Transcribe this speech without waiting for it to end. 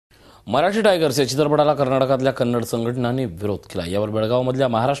Marathi tigers या चित्रपटाला कर्नाटकातल्या कन्नड संघटनांनी विरोध केला। यावर बेळगावमधल्या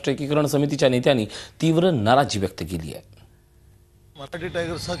महाराष्ट्र एकीकरण समितीच्या नेत्यांनी तीव्र नाराजी व्यक्त केली आहे। मराठी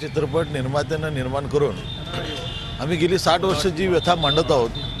टायगर्स हा चित्रपट निर्मात्यांना निर्माण करून आम्ही गेली 60 वर्ष जी व्यथा मांडत आहोत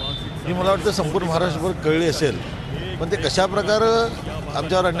ही मला वाटतं संपूर्ण महाराष्ट्रभर कळली असेल, पण ते कशा प्रकारे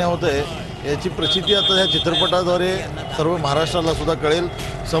आमच्यावर अन्याय होत आहे याची प्रचिती आता ह्या चित्रपटाद्वारे सर्व महाराष्ट्राला सुद्धा कळेल,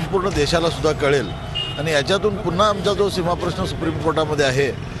 संपूर्ण देशाला सुद्धा कळेल। आणि याच्यातून पुन्हा आमचा जो सीमाप्रश्न सुप्रीम कोर्टामध्ये आहे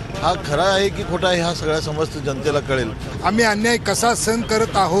हा खरा आहे की खोटा आहे हा सगळ्या समस्त जनतेला कळेल। आम्ही अन्याय कसा सहन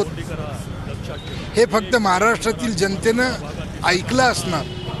करत आहोत हे फक्त महाराष्ट्रातील जनतेनं ऐकलं असणार,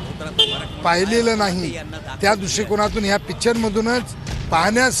 पाहिलेलं नाही। त्या दृष्टिकोनातून ह्या पिक्चरमधूनच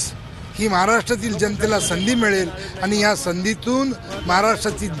पाहण्यास ही महाराष्ट्रातील जनतेला संधी मिळेल आणि या संधीतून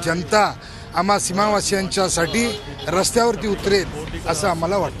महाराष्ट्रातील जनता आम्हा सीमावासियांच्यासाठी रस्त्यावरती उतरेल असं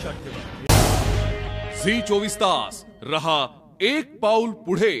आम्हाला वाटतं। झी 24 तास रहा एक पाऊल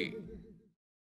पुढे।